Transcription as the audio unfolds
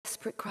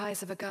desperate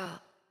cries of a girl,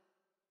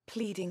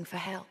 pleading for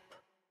help.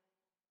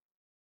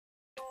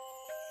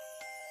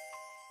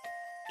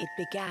 It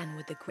began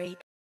with the great...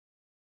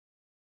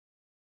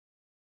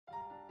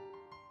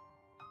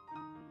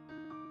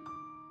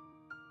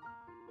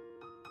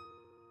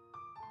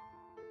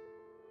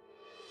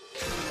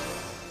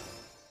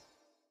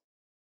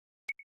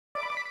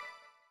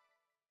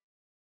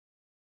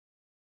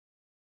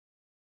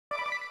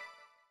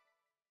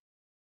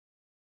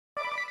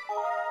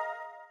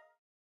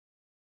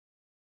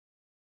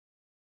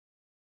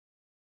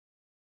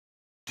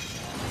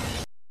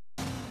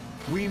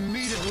 We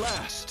meet at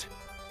last.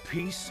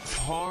 Peace,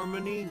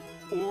 harmony,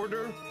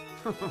 order.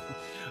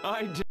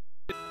 I did.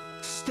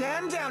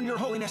 Stand down, Your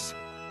Holiness!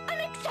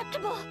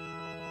 Unacceptable!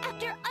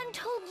 After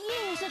untold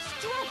years of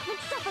strife and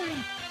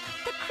suffering,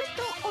 the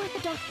Crystal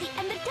Orthodoxy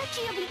and the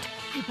Duchy of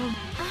Utah...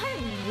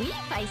 Aren't we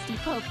feisty,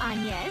 Pope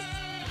Agnes?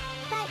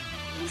 But,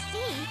 you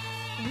see,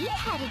 we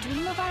had a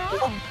dream of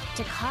our own,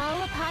 to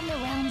call upon the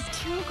realm's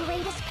two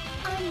greatest...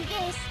 on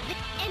this,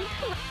 and...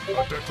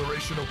 A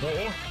declaration of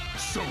war?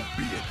 So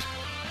be it.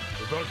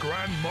 The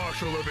Grand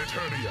Marshal of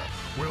Eternia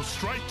will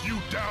strike you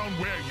down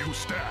where you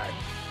stand.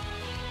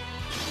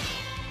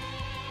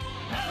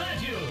 How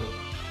about you?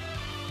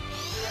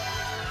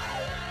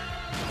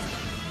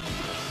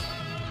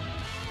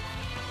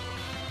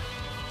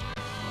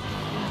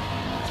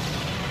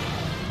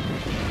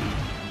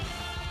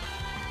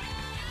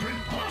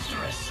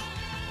 Preposterous!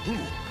 Who?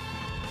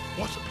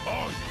 What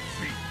are you,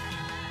 fiend?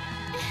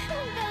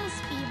 Those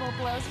feeble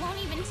blows won't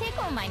even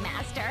tickle my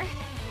master.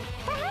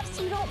 Perhaps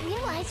you don't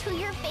realize who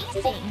you're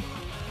facing.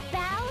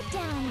 Bow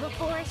down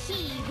before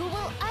he who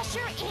will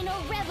usher in a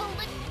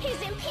revolution. His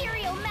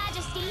Imperial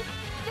Majesty,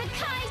 the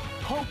Kaiser...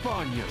 Pope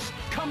Agnes,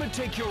 come and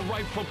take your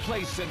rightful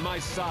place at my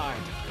side.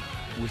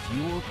 With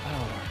your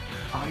power,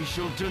 I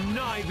shall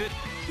deny that...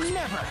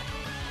 Never!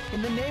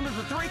 In the name of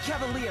the three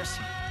Cavaliers,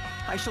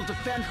 I shall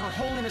defend Her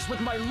Holiness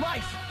with my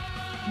life!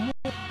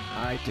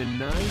 I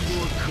deny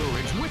your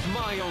courage with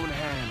my own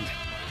hand.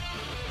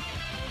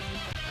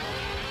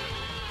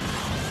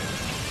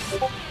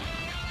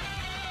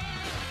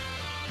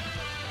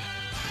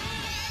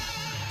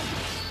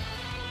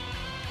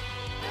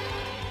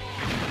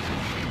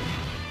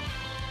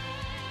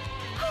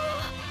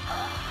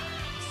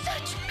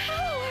 Such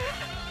power!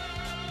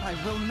 I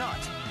will not!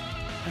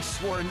 I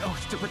swore an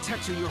oath to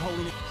protect you, Your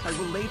Holiness. I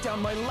will lay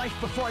down my life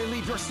before I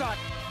leave your side.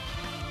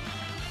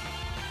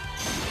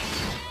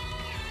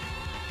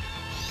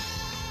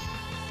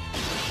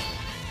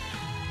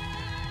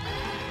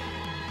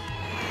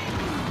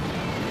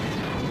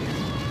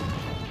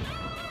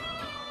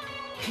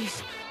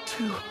 He's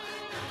too...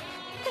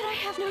 Then I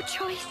have no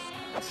choice.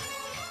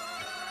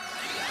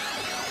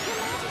 Your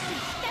Majesty,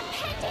 that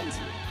pendant!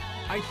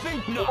 I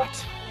think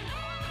not.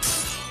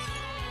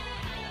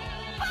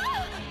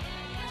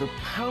 The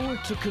power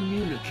to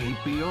communicate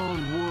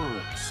beyond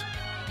words.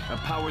 A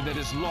power that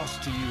is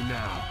lost to you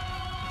now.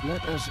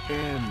 Let us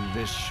end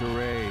this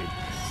charade.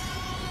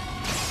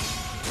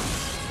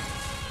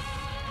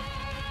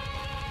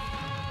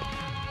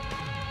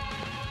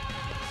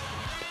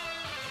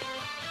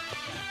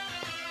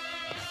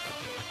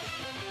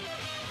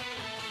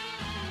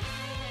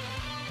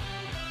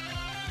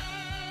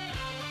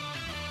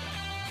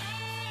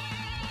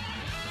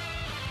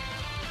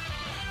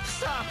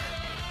 Stop!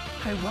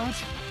 I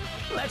won't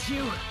let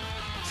you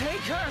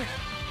take her!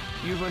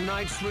 You've a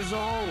knight's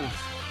resolve.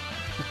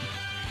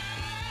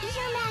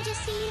 Your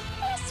Majesty,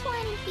 this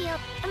one feel...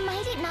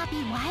 Might it not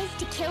be wise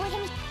to kill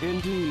him?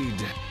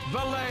 Indeed.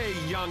 Valet,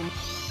 young...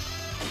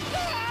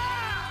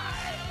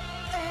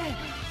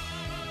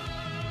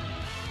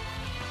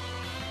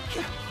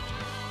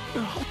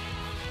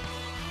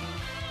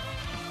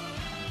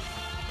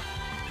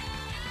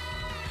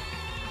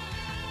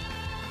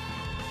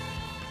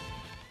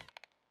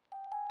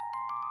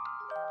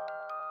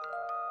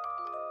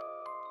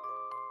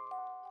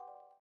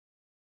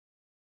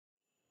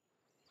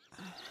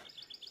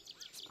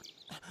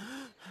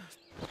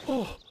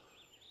 Oh,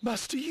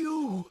 Master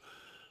Yu!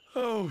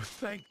 Oh,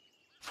 thank...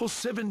 For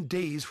 7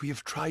 days we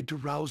have tried to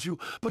rouse you,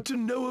 but to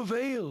no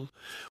avail.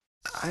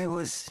 I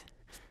was...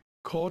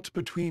 Caught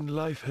between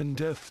life and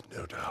death,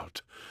 no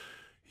doubt.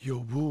 Your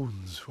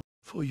wounds,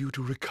 for you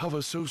to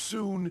recover so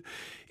soon,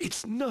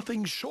 it's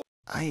nothing short...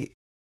 I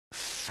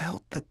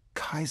felt the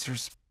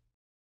Kaiser's...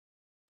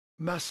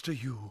 Master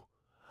Yu,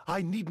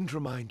 I needn't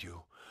remind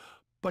you,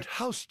 but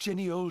House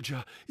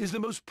Geniolja is the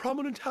most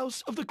prominent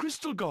house of the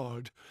Crystal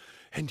Guard.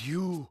 And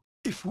you,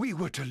 if we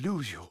were to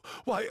lose you,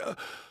 why,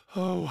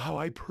 oh, how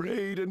I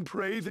prayed and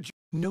prayed that you...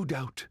 No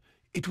doubt,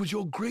 it was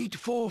your great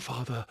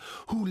forefather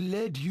who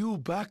led you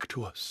back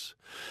to us.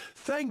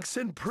 Thanks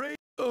and pray...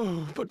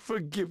 Oh, but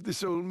forgive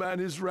this old man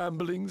his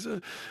ramblings.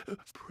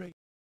 Pray...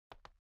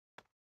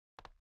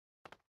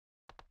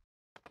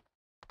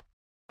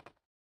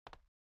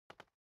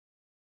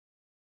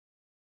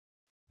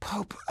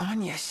 Pope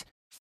Agnes.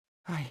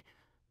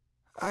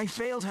 I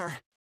failed her.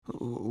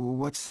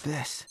 What's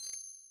this?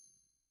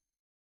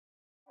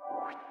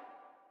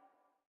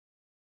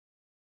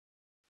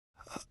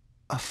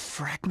 A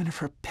fragment of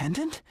her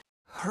pendant?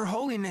 Her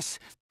Holiness!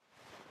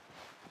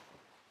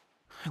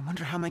 I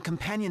wonder how my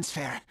companions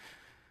fare.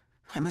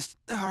 I must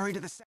hurry to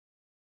the...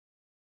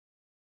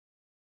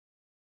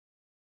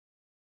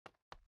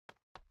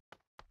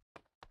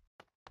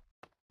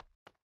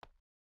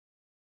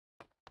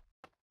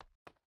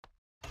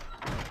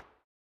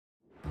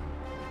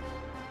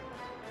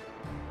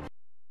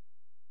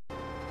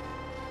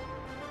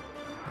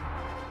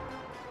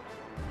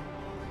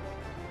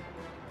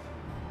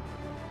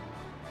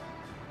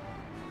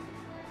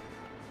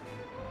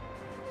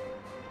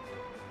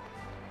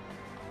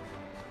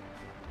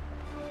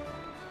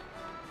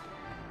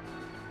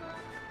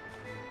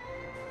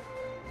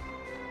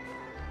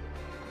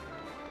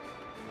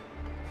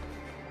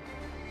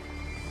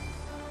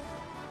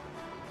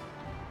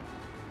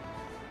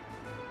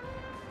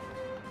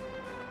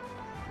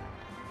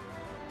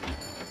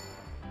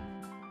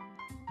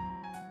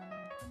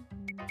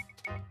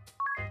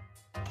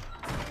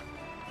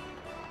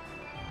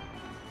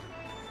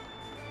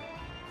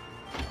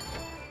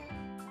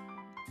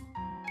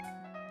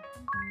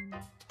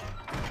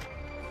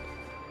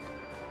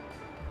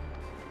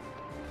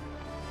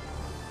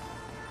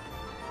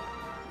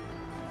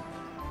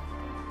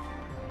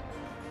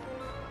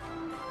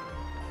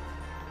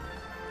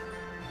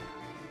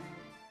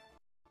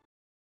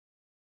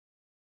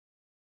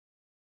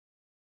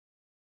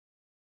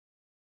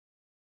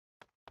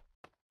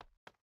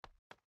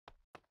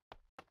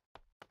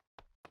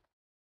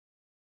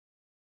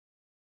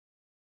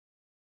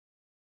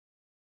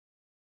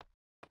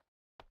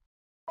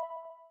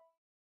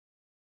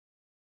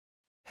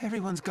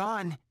 Everyone's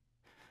gone.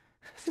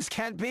 This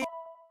can't be.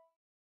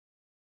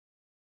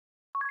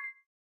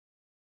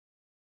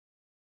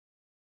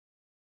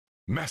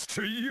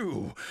 Master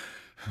Yu,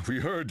 we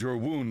heard your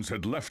wounds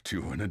had left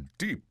you in a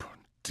deep,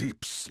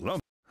 deep slump.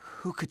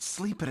 Who could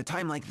sleep at a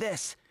time like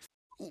this?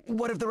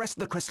 What of the rest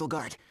of the Crystal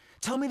Guard?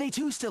 Tell me they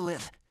too still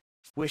live.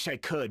 Wish I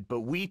could,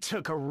 but we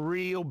took a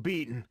real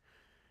beating.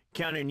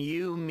 Counting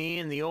you, me,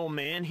 and the old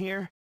man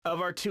here, of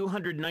our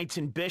 200 knights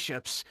and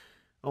bishops,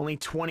 only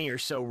 20 or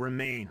so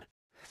remain.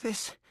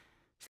 This...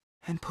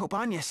 and Pope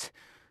Agnes.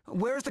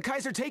 Where has the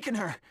Kaiser taken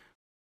her?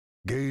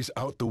 Gaze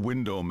out the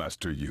window,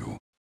 Master Yu.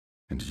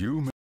 And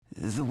you...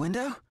 The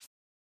window?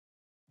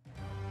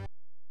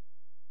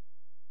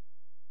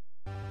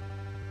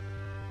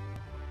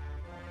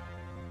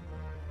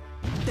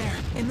 There,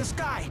 in the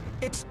sky!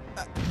 It's...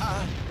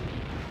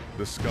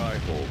 The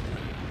Skyhold,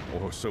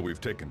 or so we've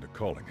taken to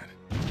calling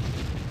it.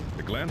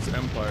 The Glance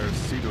Empire's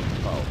seat of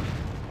power,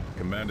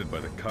 commanded by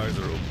the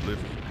Kaiser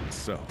Oblivion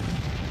itself.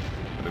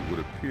 And it would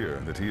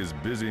appear that he is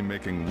busy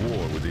making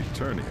war with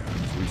Eternia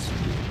as we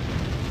speak.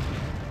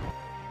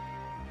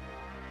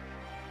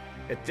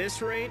 At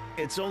this rate,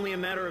 it's only a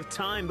matter of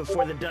time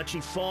before the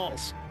duchy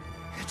falls.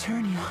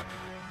 Eternia...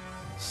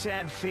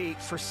 Sad fate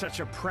for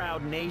such a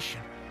proud nation.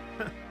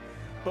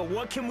 But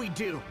what can we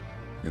do?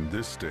 In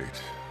this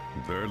state,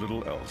 they're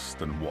little else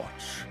than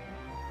watch.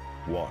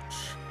 Watch,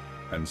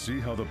 and see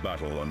how the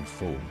battle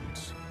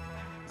unfolds.